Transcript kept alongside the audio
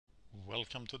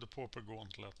welcome to the Pauper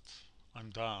Gauntlet.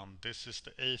 I'm Dan. This is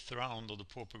the 8th round of the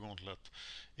Pauper Gauntlet.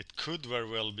 It could very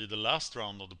well be the last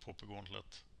round of the Pauper Gauntlet.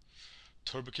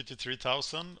 TurboKitty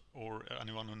 3000, or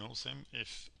anyone who knows him,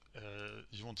 if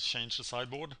you want to change the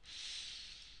sideboard,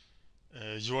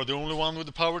 you are the only one with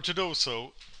the power to do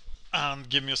so. And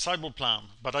give me a sideboard plan.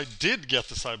 But I did get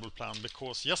the sideboard plan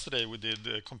because yesterday we did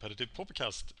a competitive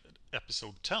Paupercast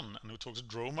episode 10 and we talked to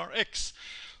Dromar X,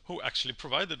 who actually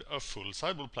provided a full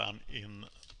sideboard plan in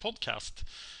the podcast.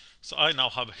 So I now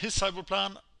have his sideboard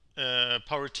plan.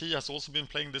 Power T has also been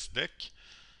playing this deck,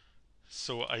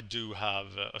 so I do have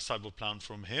a sideboard plan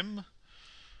from him.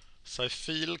 So I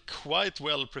feel quite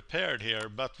well prepared here,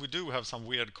 but we do have some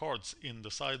weird cards in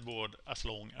the sideboard as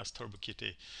long as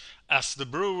TurboKitty, as the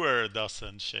brewer,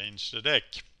 doesn't change the deck.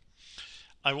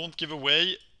 I won't give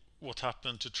away what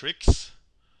happened to Tricks,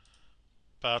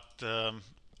 but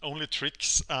only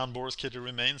Tricks and BorosKitty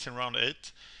remains in round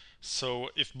 8. So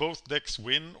if both decks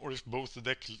win or if both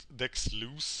the decks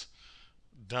lose,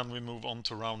 then we move on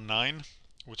to round 9,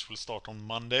 which will start on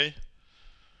Monday,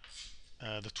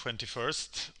 the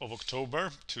 21st of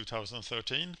October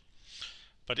 2013.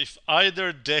 But if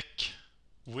either deck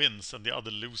wins and the other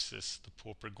loses, the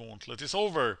Pauper Gauntlet is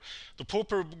over. The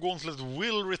Pauper Gauntlet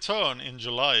will return in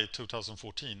July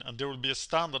 2014, and there will be a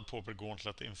standard Pauper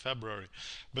Gauntlet in February.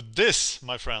 But this,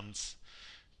 my friends,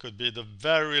 could be the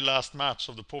very last match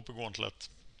of the Pauper Gauntlet,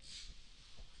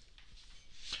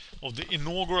 of the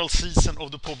inaugural season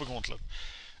of the Pauper Gauntlet.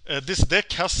 This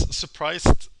deck has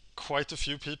surprised quite a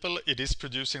few people. It is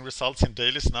producing results in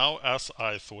dailies now, as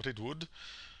I thought it would.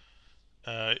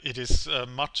 It is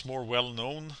much more well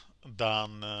known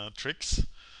than Tricks.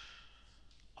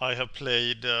 I have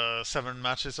played 7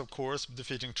 matches, of course,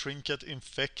 defeating Trinket,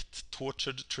 Infect,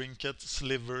 Tortured Trinket,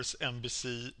 Slivers,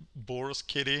 NBC,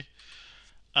 BorosKitty,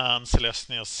 and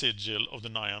Celestia's Sigil of the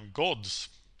Nyan Gods.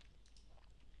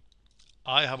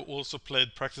 I have also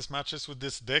played practice matches with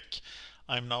this deck.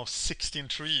 I'm now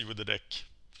 16-3 with the deck,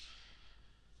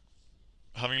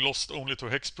 having lost only to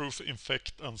Hexproof,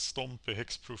 Infect, and Stompy.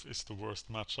 Hexproof is the worst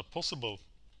matchup possible.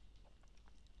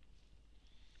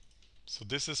 So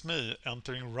this is me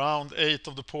entering round 8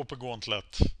 of the Pauper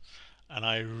Gauntlet, and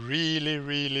I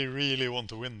really want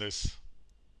to win this.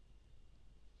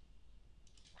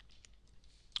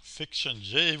 Fiction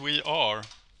JVR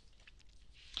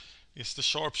is the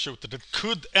sharpshooter that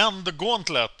could end the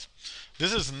gauntlet.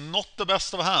 This is not the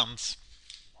best of hands,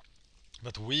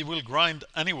 but we will grind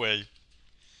anyway.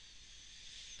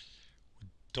 We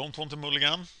don't want a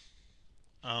mulligan,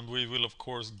 and we will of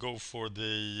course go for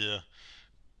the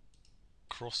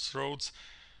crossroads.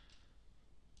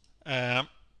 Dromar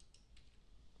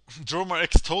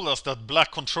X told us that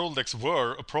black control decks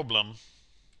were a problem,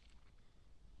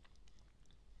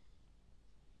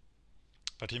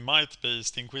 but he might be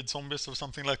Stinkweed Zombies or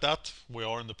something like that. We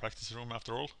are in the practice room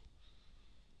after all.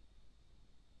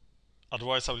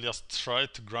 Otherwise I will just try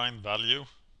to grind value.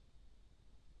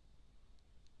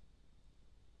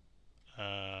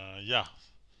 Yeah,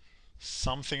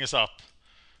 something is up.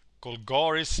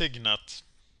 Golgari Signet.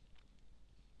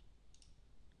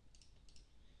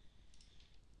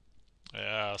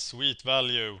 Yeah, sweet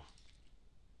value.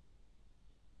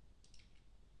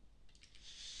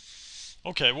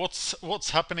 Okay, what's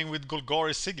happening with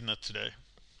Golgari Signet today?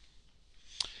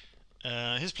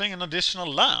 He's playing an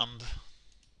additional land.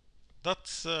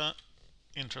 That's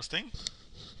interesting.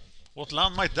 What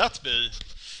land might that be?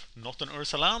 Not an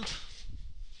Ursa land?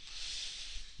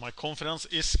 My confidence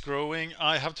is growing.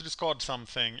 I have to discard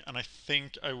something, and I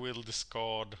think I will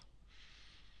discard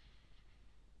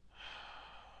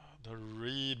the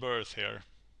Rebirth here.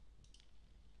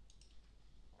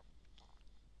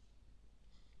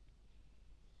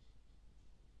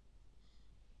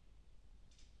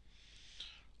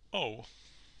 Oh.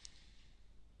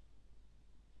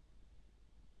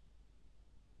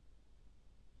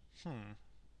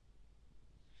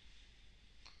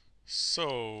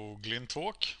 So,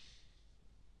 Glintalk.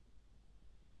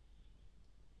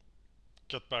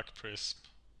 Get back Prism.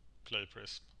 Play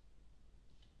Prism.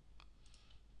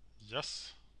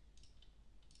 Yes.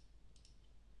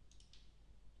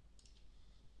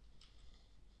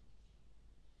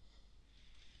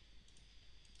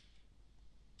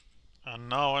 And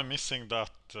now I'm missing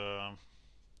that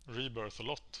Rebirth a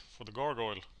lot for the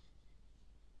Gargoyle.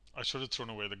 I should have thrown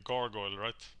away the Gargoyle,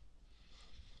 right?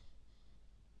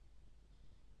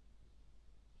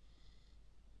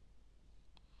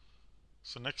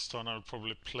 So next turn I'll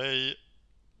probably play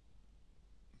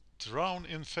Drown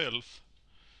in Filth.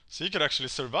 So he could actually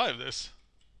survive this.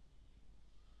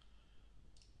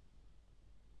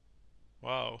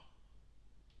 Wow.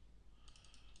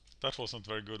 That wasn't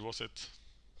very good, was it?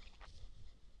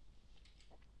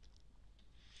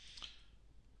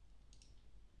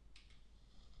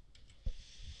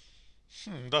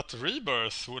 That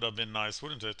rebirth would have been nice,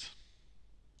 wouldn't it?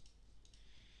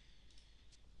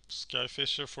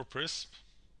 Skyfisher for Prism.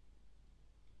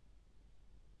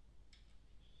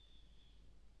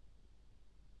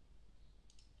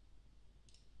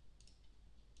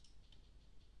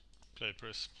 Play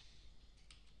Prism.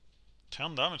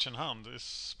 10 damage in hand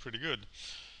is pretty good.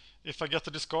 If I get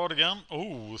the discard again,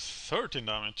 oh, 13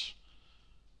 damage.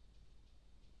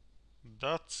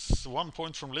 That's 1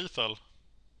 point from lethal.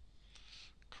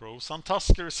 Crowsun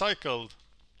Tusker recycled.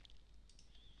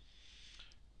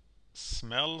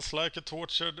 Smells like a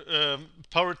tortured...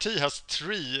 Power T has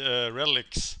 3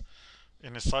 relics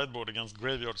in his sideboard against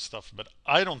graveyard stuff, but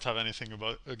I don't have anything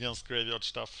against graveyard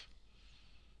stuff.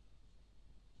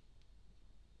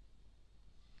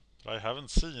 But I haven't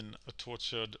seen a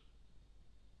tortured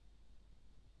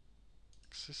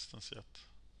existence yet.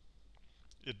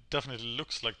 It definitely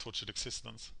looks like tortured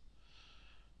existence.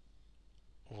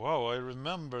 Wow, I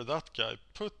remember that guy.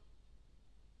 Put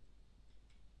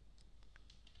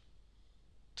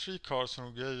 3 cards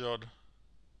from graveyard.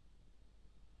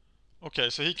 Okay,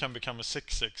 so he can become a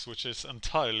 6/6, which is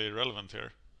entirely irrelevant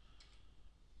here.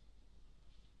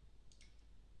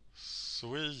 So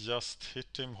we just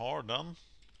hit him hard then.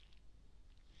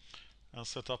 And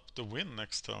set up the win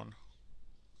next turn.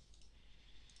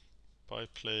 By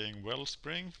playing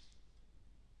Wellspring.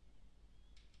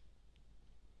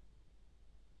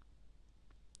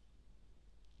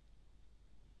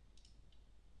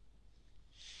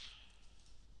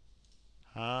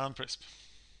 And Prism.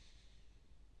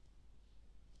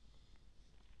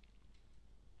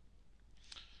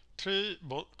 3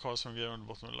 cards from game on the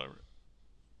bottom of the library.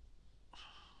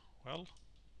 Well,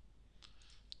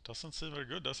 doesn't seem very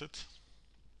good, does it?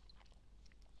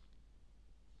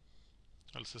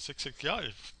 Well, it's a 6/6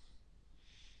 guy.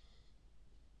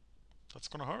 That's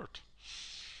gonna hurt.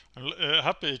 I'm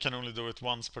happy he can only do it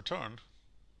once per turn.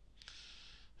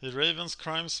 He Ravens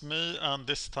crimes me, and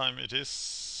this time it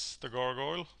is the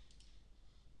Gargoyle.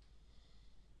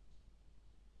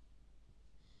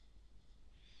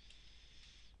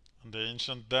 And the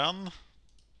Ancient Den.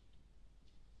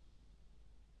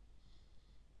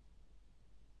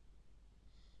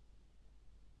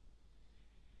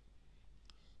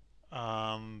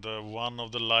 And one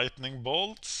of the lightning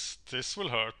bolts. This will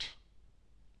hurt.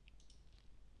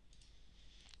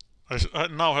 I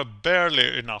now have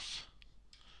barely enough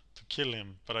to kill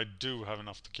him, but I do have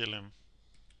enough to kill him.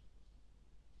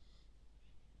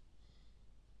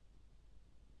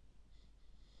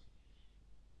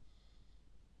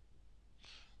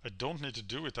 I don't need to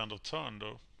do it end of turn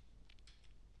though.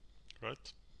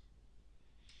 Right?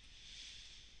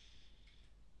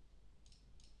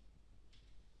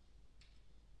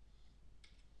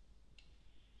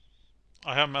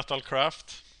 I have Metal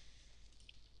Craft.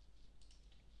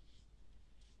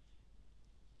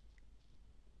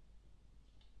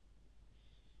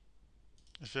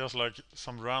 It feels like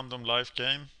some random life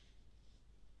game.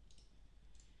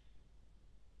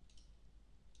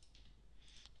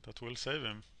 That will save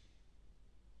him.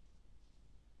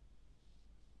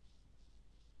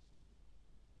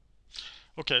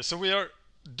 Okay, so we are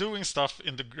doing stuff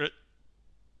in the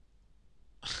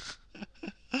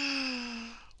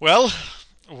Well,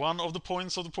 one of the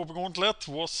points of the Pauper Gauntlet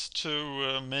was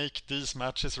to make these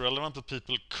matches relevant, that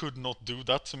people could not do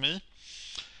that to me.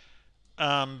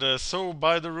 And so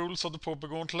by the rules of the Pauper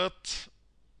Gauntlet,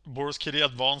 BorosKitty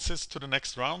advances to the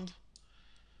next round.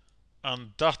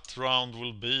 And that round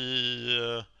will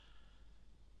be...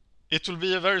 it will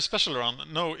be a very special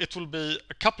round. No, it will be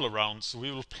a couple of rounds.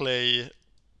 We will play...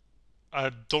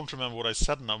 I don't remember what I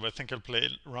said now, but I think I'll play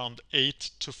round 8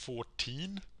 to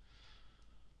 14.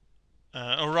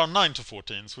 Or round 9 to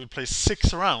 14. So we'll play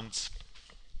 6 rounds.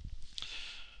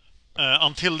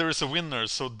 Until there is a winner,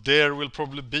 so there will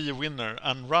probably be a winner.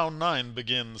 And round 9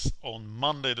 begins on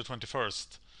Monday the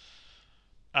 21st.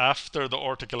 After the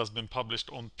article has been published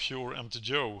on Pure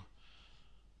MTGO.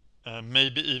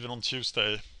 Maybe even on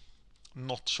Tuesday.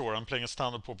 Not sure. I'm playing a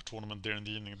standard Pauper tournament there in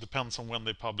the evening. It depends on when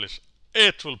they publish.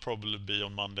 It will probably be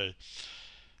on Monday.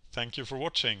 Thank you for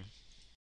watching.